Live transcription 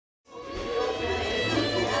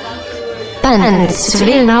Hans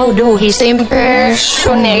will now do his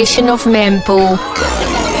impersonation of Mempo.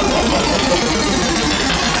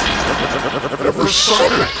 Ever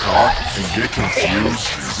suck a cock and get confused and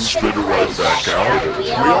spit it right back out?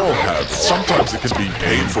 We all have. Sometimes it can be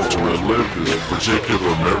painful to relive this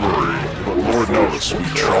particular memory, but Lord knows, we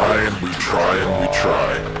try and we try and we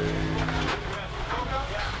try.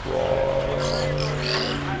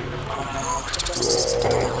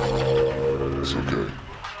 It's okay.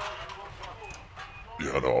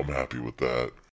 Yeah, no, I'm happy with that.